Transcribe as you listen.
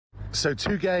So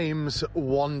 2 games,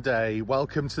 1 day.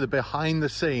 Welcome to the behind the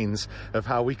scenes of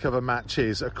how we cover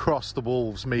matches across the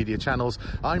Wolves media channels.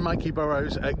 I'm Mikey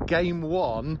Burrows. At game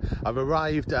 1, I've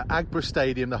arrived at Aggborough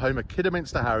Stadium, the home of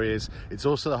Kidderminster Harriers. It's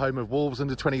also the home of Wolves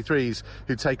under-23s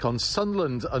who take on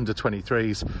Sunderland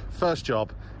under-23s. First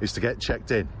job is to get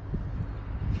checked in.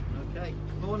 Okay,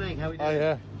 morning, how are we doing? Oh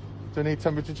yeah, do we need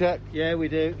temperature check? Yeah, we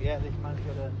do. Yeah, this man's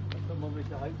got a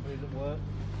thermometer, hopefully it'll work.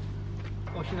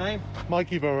 What's your name?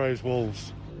 Mikey Burrows,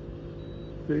 Wolves.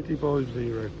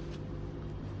 30.0.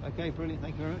 Okay, brilliant,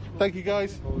 thank you very much. Thank you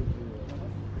guys.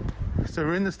 So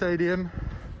we're in the stadium,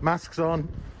 masks on,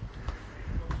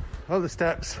 up the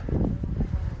steps,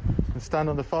 and stand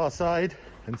on the far side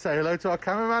and say hello to our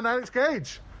cameraman Alex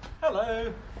Gage.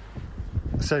 Hello.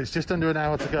 So it's just under an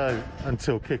hour to go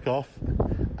until kick-off,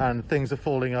 and things are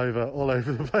falling over all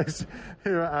over the place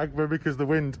here at Aggborough because the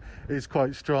wind is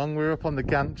quite strong. We're up on the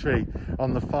gantry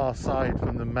on the far side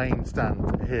from the main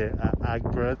stand here at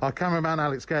Aggborough. Our cameraman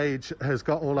Alex Gage has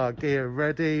got all our gear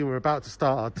ready. We're about to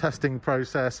start our testing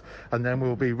process, and then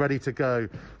we'll be ready to go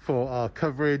for our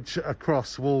coverage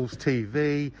across Wolves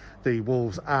TV, the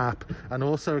Wolves app, and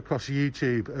also across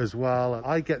YouTube as well.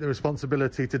 I get the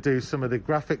responsibility to do some of the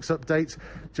graphics updates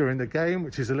during the game,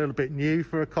 which is a little bit new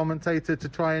for a commentator to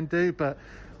try and do, but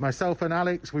myself and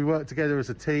Alex, we work together as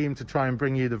a team to try and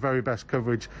bring you the very best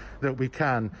coverage that we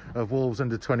can of Wolves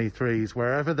under-23s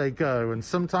wherever they go. And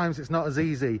sometimes it's not as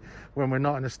easy when we're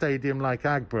not in a stadium like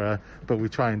Aggborough, but we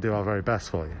try and do our very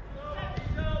best for you.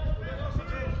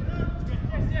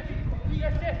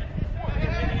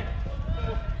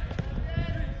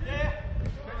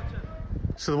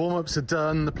 So the warm-ups are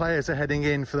done, the players are heading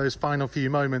in for those final few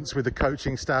moments with the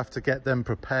coaching staff to get them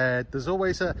prepared. There's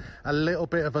always a little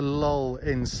bit of a lull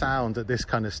in sound at this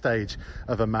kind of stage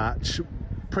of a match.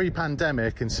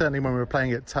 Pre-pandemic, and certainly when we were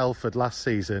playing at Telford last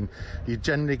season, you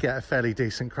generally get a fairly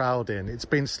decent crowd in. It's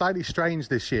been slightly strange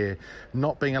this year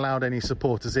not being allowed any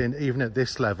supporters in, even at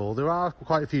this level. There are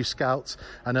quite a few scouts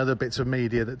and other bits of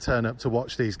media that turn up to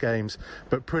watch these games,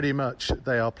 but pretty much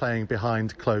they are playing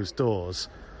behind closed doors.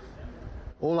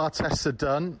 All our tests are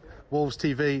done. Wolves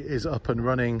TV is up and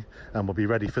running and we'll be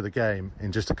ready for the game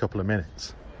in just a couple of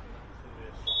minutes.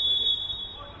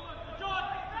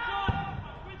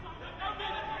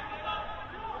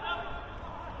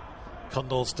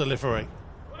 Condall's delivery.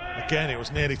 Again, it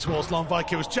was nearly towards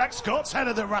Longvike. It was Jack Scott's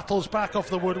header that rattles back off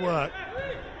the woodwork.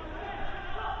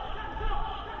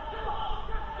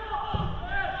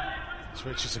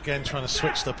 Switches again, trying to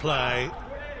switch the play.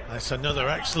 That's another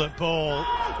excellent ball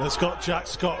that's got Jack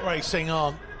Scott racing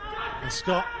on. And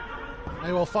Scott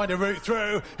may well find a route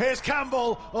through. Here's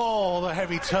Campbell. Oh, the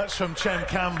heavy touch from Chem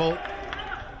Campbell.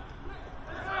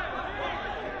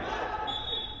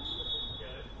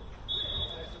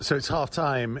 So it's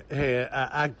half-time here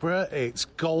at Aggborough. It's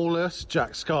goalless.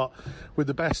 Jack Scott with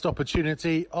the best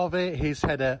opportunity of it. His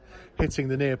header hitting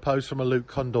the near post from a Luke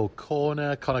Condall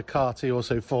corner. Conor Carty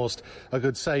also forced a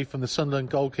good save from the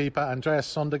Sunderland goalkeeper.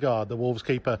 Andreas Sondergaard, the Wolves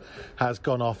keeper, has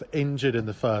gone off injured in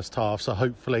the first half, so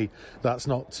hopefully that's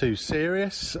not too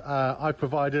serious. I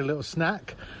provided a little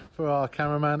snack for our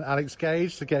cameraman Alex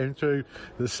Gage to get him through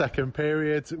the second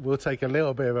period. We'll take a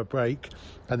little bit of a break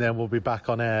and then we'll be back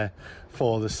on air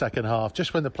for the second half,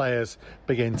 just when the players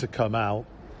begin to come out.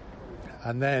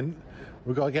 And then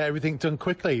we've got to get everything done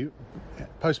quickly,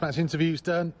 post-match interviews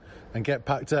done, and get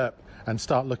packed up and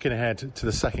start looking ahead to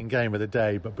the second game of the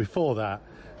day. But before that,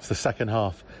 it's the second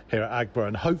half here at Aggborough,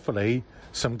 and hopefully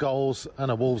some goals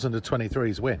and a Wolves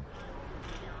under-23s win.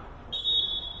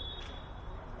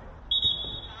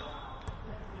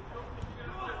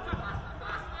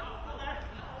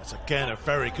 It's again a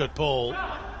very good ball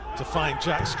to find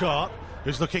Jack Scott,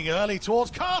 who's looking early towards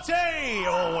Carty.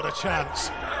 Oh, what a chance.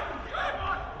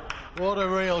 What a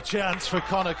real chance for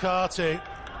Conor Carty.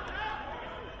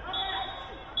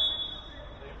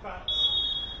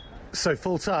 So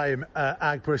full time at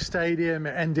Aggborough Stadium.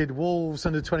 It ended Wolves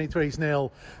under-23s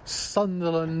 0,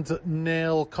 Sunderland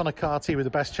 0. Conor Carty with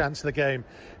the best chance of the game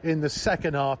in the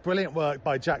second half. Brilliant work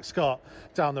by Jack Scott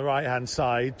down the right hand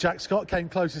side. Jack Scott came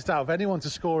closest out of anyone to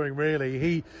scoring, really.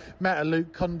 He met a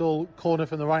Luke Condall corner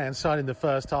from the right hand side in the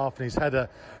first half, and his header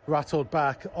rattled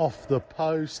back off the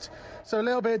post. So a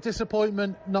little bit of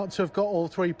disappointment not to have got all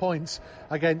 3 points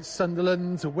against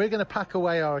Sunderland. We're going to pack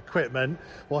away our equipment.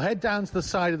 We'll head down to the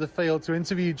side of the field to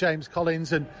interview James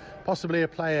Collins and possibly a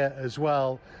player as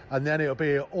well. And then it'll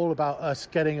be all about us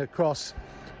getting across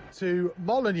to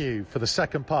Molineux for the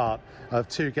second part of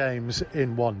 2 games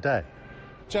in 1 day.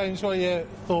 James, what are your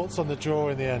thoughts on the draw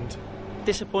in the end?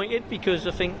 Disappointed because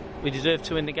I think we deserved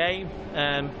to win the game.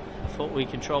 I thought we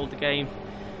controlled the game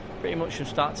pretty much from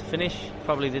start to finish.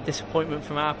 Probably the disappointment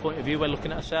from our point of view, we're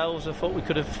looking at ourselves. I thought we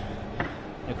could have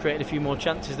created a few more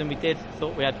chances than we did. I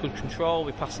thought we had good control,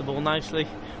 we passed the ball nicely,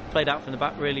 played out from the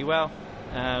back really well,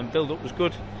 build-up was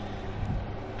good.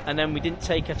 And then we didn't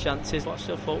take our chances. I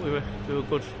still thought we were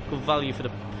good value for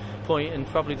the point and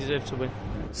probably deserved to win.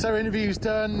 So interviews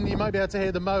done, you might be able to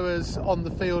hear the mowers on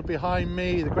the field behind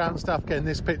me, the ground staff getting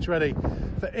this pitch ready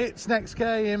for its next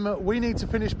game. We need to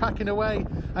finish packing away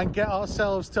and get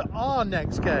ourselves to our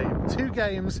next game. 2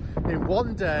 games in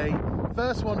one day.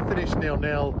 First one finished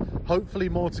 0-0. Hopefully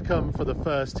more to come for the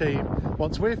first team.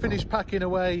 Once we're finished packing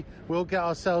away, we'll get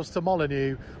ourselves to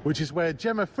Molineux, which is where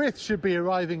Gemma Frith should be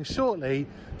arriving shortly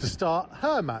to start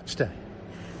her match day.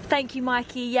 Thank you,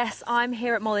 Mikey. Yes, I'm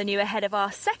here at Molineux ahead of our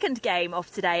second game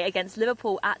of today against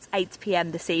Liverpool at 8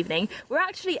 p.m. this evening. We're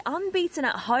actually unbeaten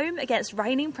at home against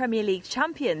reigning Premier League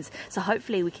champions, so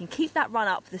hopefully we can keep that run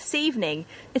up this evening.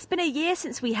 It's been a year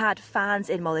since we had fans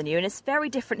in Molineux, and it's very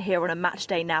different here on a match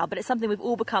day now, but it's something we've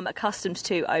all become accustomed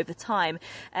to over time.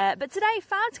 But today,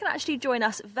 fans can actually join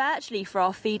us virtually for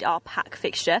our Feed Our Pack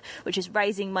fixture, which is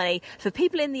raising money for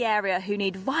people in the area who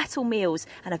need vital meals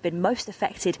and have been most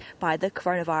affected by the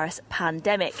coronavirus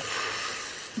pandemic.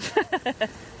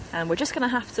 And we're just going to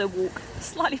have to walk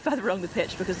slightly further along the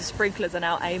pitch because the sprinklers are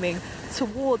now aiming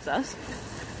towards us.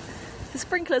 The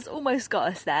sprinklers almost got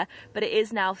us there, but it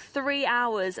is now 3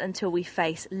 hours until we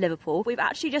face Liverpool. We've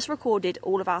actually just recorded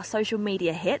all of our social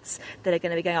media hits that are going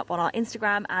to be going up on our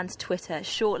Instagram and Twitter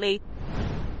shortly.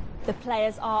 The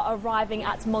players are arriving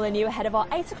at Molineux ahead of our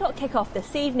 8 o'clock kickoff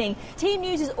this evening. Team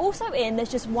news is also in.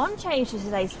 There's just one change to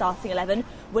today's starting 11.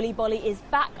 Willy Bolly is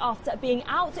back after being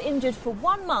out injured for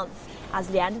 1 month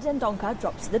as Leander Dendoncker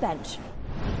drops to the bench.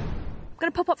 I'm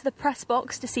going to pop up to the press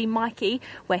box to see Mikey,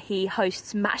 where he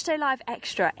hosts Matchday Live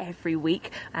Extra every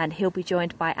week, and he'll be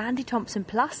joined by Andy Thompson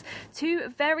plus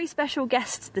 2 very special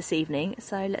guests this evening.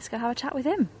 So let's go have a chat with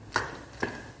him.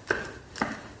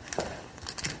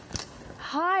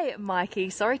 Hi, Mikey.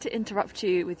 Sorry to interrupt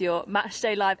you with your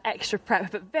Matchday Live Extra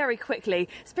prep, but very quickly,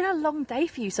 it's been a long day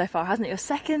for you so far, hasn't it? Your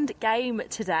second game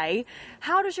today.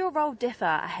 How does your role differ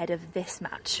ahead of this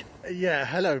match? Yeah,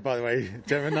 hello, by the way,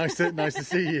 Gemma. Nice to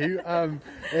see you.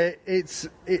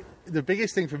 The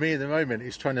biggest thing for me at the moment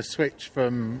is trying to switch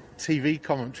from TV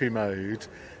commentary mode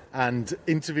and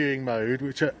interviewing mode,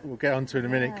 which we'll get onto in a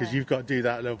minute because you've got to do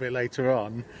that a little bit later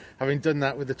on. Having done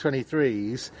that with the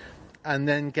 23s, and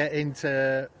then get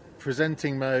into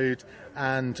presenting mode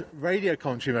and radio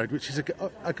commentary mode, which is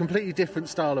a completely different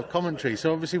style of commentary.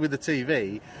 So obviously with the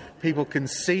TV, people can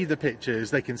see the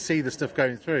pictures, they can see the stuff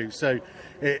going through. So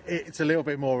it's a little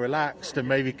bit more relaxed and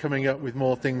maybe coming up with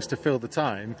more things to fill the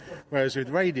time. Whereas with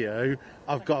radio,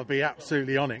 I've got to be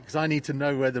absolutely on it because I need to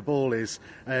know where the ball is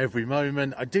at every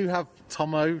moment. I do have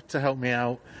Tomo to help me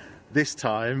out this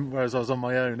time, whereas I was on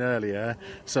my own earlier,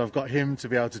 so I've got him to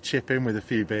be able to chip in with a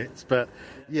few bits. But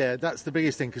yeah, that's the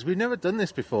biggest thing because we've never done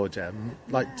this before, Gem,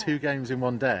 like 2 games in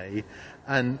one day,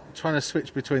 and trying to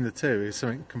switch between the two is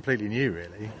something completely new,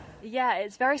 really. Yeah,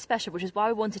 it's very special, which is why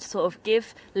we wanted to sort of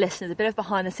give listeners a bit of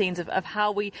behind the scenes of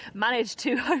how we managed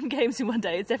 2 home games in one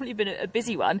day. It's definitely been a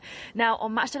busy one. Now,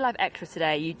 on Matchday Live Extra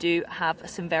today, you do have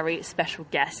some very special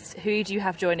guests. Who do you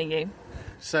have joining you?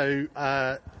 So,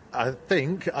 I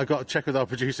think I've got to check with our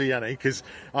producer Yanni because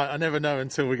I never know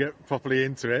until we get properly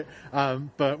into it.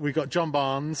 But we've got John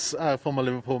Barnes, former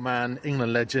Liverpool man,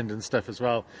 England legend and stuff as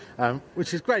well,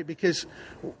 which is great because,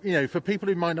 you know, for people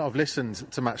who might not have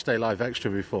listened to Matchday Live Extra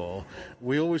before,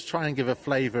 we always try and give a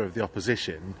flavour of the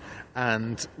opposition.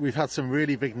 And we've had some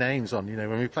really big names on. You know,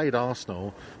 when we played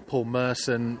Arsenal, Paul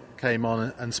Merson came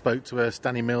on and spoke to us.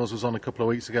 Danny Mills was on a couple of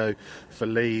weeks ago for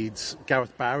Leeds.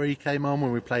 Gareth Barry came on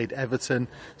when we played Everton.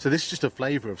 So this is just a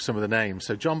flavour of some of the names.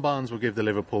 So John Barnes will give the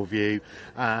Liverpool view,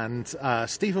 and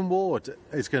Stephen Ward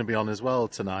is going to be on as well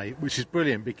tonight, which is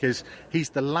brilliant because he's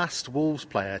the last Wolves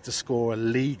player to score a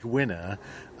league winner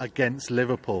against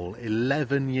Liverpool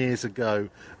 11 years ago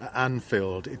at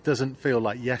Anfield. It doesn't feel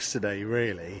like yesterday,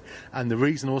 really. And the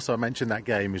reason also I mentioned that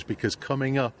game is because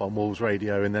coming up on Wolves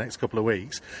Radio in the next couple of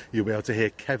weeks, you'll be able to hear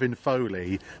Kevin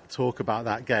Foley talk about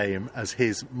that game as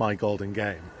his My Golden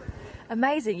Game.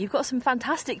 Amazing. You've got some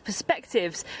fantastic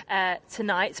perspectives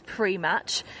tonight,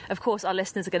 pre-match. Of course, our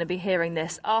listeners are going to be hearing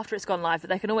this after it's gone live, but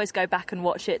they can always go back and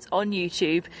watch it on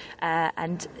YouTube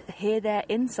and hear their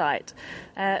insight.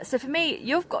 So for me,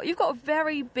 you've got a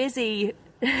very busy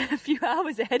a few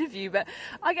hours ahead of you, but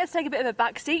I get to take a bit of a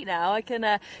back seat now. I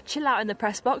can chill out in the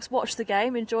press box, watch the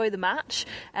game, enjoy the match,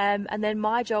 and then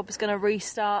my job is going to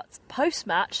restart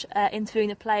post-match, interviewing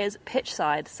the players pitch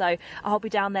side. So I'll be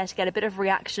down there to get a bit of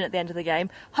reaction at the end of the game,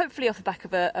 hopefully off the back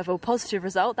of a positive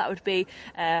result. That would be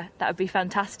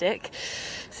fantastic.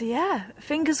 So yeah,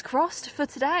 fingers crossed for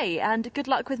today, and good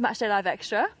luck with Matchday Live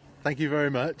Extra. Thank you very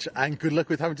much, and good luck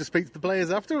with having to speak to the players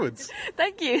afterwards.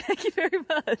 Thank you very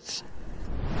much.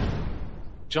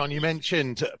 John, you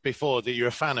mentioned before that you're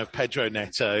a fan of Pedro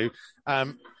Neto.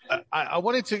 I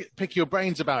wanted to pick your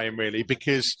brains about him, really,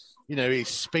 because, you know, he's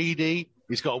speedy,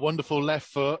 he's got a wonderful left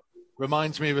foot,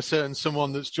 reminds me of a certain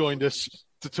someone that's joined us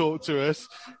to talk to us.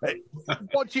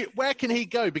 Where can he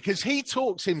go? Because he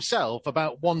talks himself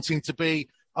about wanting to be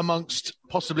amongst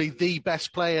possibly the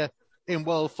best player in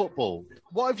world football.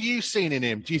 What have you seen in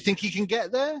him? Do you think he can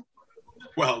get there?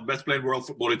 Well, best player in world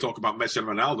football, they talk about Messi and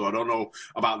Ronaldo. I don't know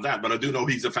about that, but I do know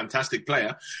he's a fantastic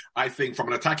player. I think from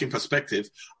an attacking perspective,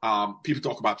 people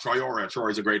talk about Traore.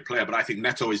 Traore is a great player, but I think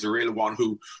Neto is the real one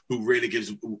who really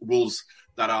gives Wolves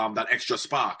that extra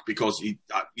spark, because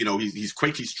he's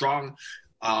quick, he's strong,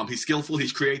 he's skillful,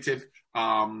 he's creative.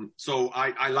 So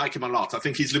I like him a lot. I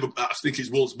think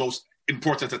he's Wolves' most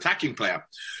important attacking player.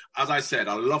 As I said,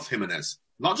 I love Jimenez.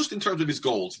 Not just in terms of his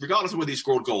goals, regardless of whether he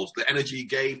scored goals, the energy he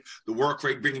gave, the work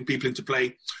rate, bringing people into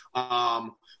play.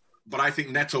 But I think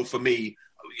Neto, for me,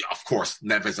 of course,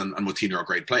 Neves and Moutinho are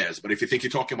great players. But if you think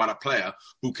you're talking about a player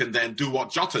who can then do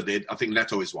what Jota did, I think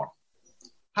Neto is one.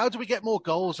 How do we get more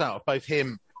goals out of both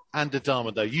him and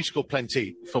Adama, though? You score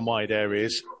plenty from wide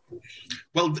areas.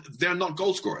 Well, they're not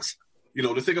goal scorers. You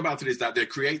know, the thing about it is that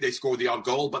they score the odd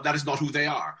goal, but that is not who they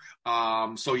are.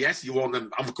 So yes, you want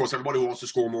them. Of course, everybody wants to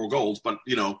score more goals, but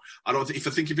you know, I don't.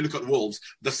 If you look at Wolves,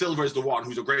 Da Silva is the one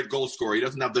who's a great goal scorer. He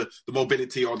doesn't have the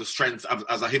mobility or the strength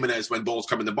as a Jimenez when balls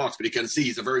come in the box, but he can see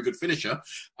he's a very good finisher.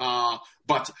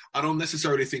 But I don't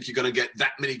necessarily think you're going to get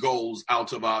that many goals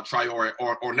out of Traore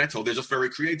or Neto. They're just very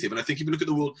creative, and I think if you look at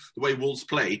the way Wolves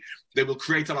play, they will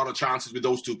create a lot of chances with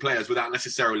those two players without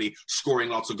necessarily scoring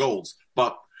lots of goals.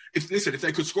 But if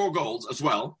they could score goals as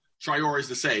well, Traore is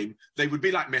the same, they would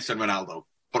be like Messi and Ronaldo.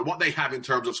 But what they have in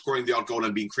terms of scoring the odd goal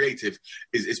and being creative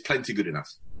is plenty good enough.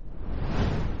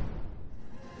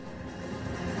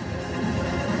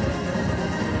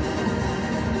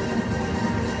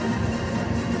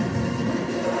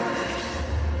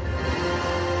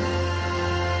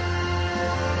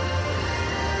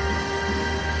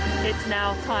 It's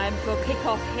now time for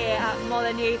kick-off here at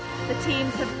Molineux. The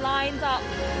teams have lined up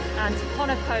and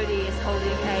Conor Coady is holding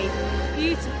a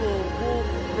beautiful walk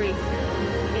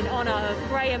wreath in honour of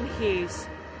Graham Hughes.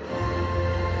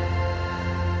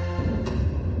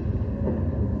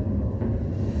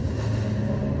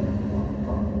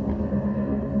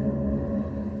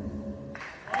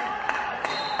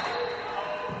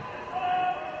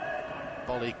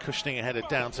 Cushioning a header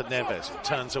down to Neves. It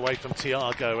turns away from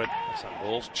Thiago, and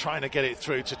Wolves trying to get it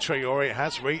through to Traore. It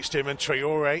has reached him, and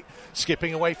Traore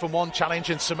skipping away from one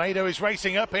challenge, and Semedo is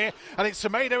racing up here, and it's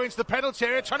Semedo into the penalty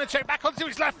area, trying to check back onto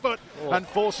his left foot, and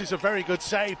forces a very good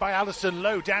save by Alisson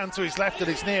low down to his left at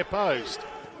his near post.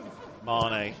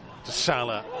 Mane to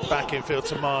Salah, back infield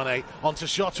to Mane, onto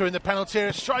Jota in the penalty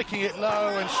area, striking it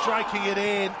low and striking it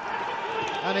in,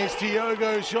 and it's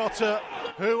Diogo Jota.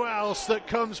 Who else that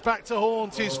comes back to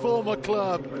haunt his former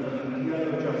club?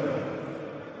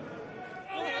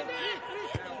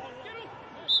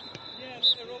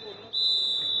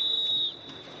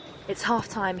 It's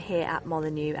half-time here at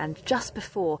Molineux, and just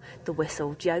before the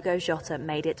whistle, Diogo Jota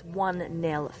made it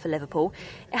 1-0 for Liverpool.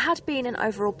 It had been an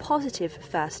overall positive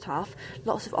first half,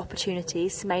 lots of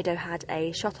opportunities. Semedo had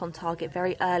a shot on target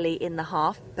very early in the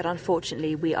half, but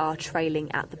unfortunately we are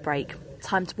trailing at the break.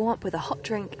 Time to warm up with a hot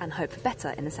drink and hope for better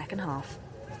in the second half.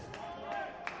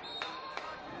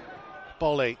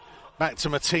 Bolly back to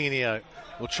Moutinho.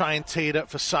 We'll try and tee it up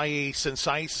for Saiss, and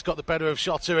Saiss has got the better of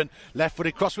Jota, and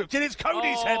left-footed cross-whipped in. It's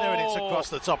Cody's header, and it's across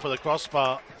the top of the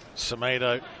crossbar.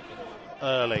 Semedo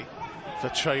early for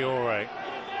Traore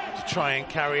to try and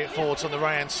carry it forwards on the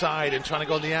right-hand side, and trying to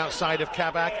go on the outside of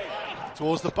Kabak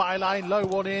towards the byline. Low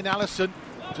one in. Alisson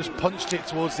just punched it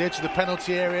towards the edge of the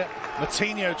penalty area.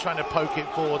 Moutinho trying to poke it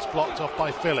forwards, blocked off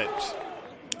by Phillips.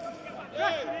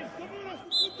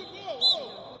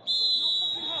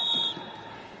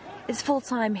 It's full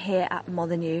time here at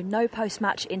Molineux. No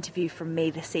post-match interview from me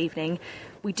this evening.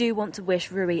 We do want to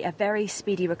wish Rui a very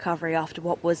speedy recovery after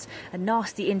what was a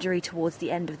nasty injury towards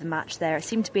the end of the match there. It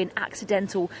seemed to be an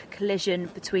accidental collision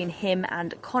between him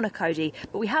and Conor Coady.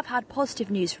 But we have had positive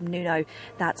news from Nuno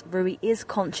that Rui is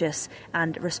conscious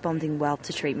and responding well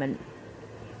to treatment.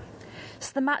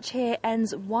 So the match here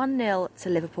ends 1-0 to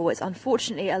Liverpool. It's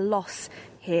unfortunately a loss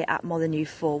here at Molineux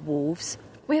for Wolves.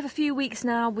 We have a few weeks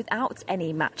now without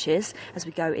any matches as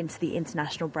we go into the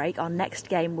international break. Our next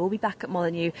game will be back at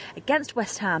Molineux against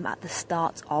West Ham at the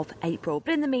start of April.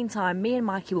 But in the meantime, me and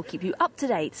Mikey will keep you up to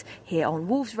date here on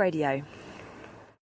Wolves Radio.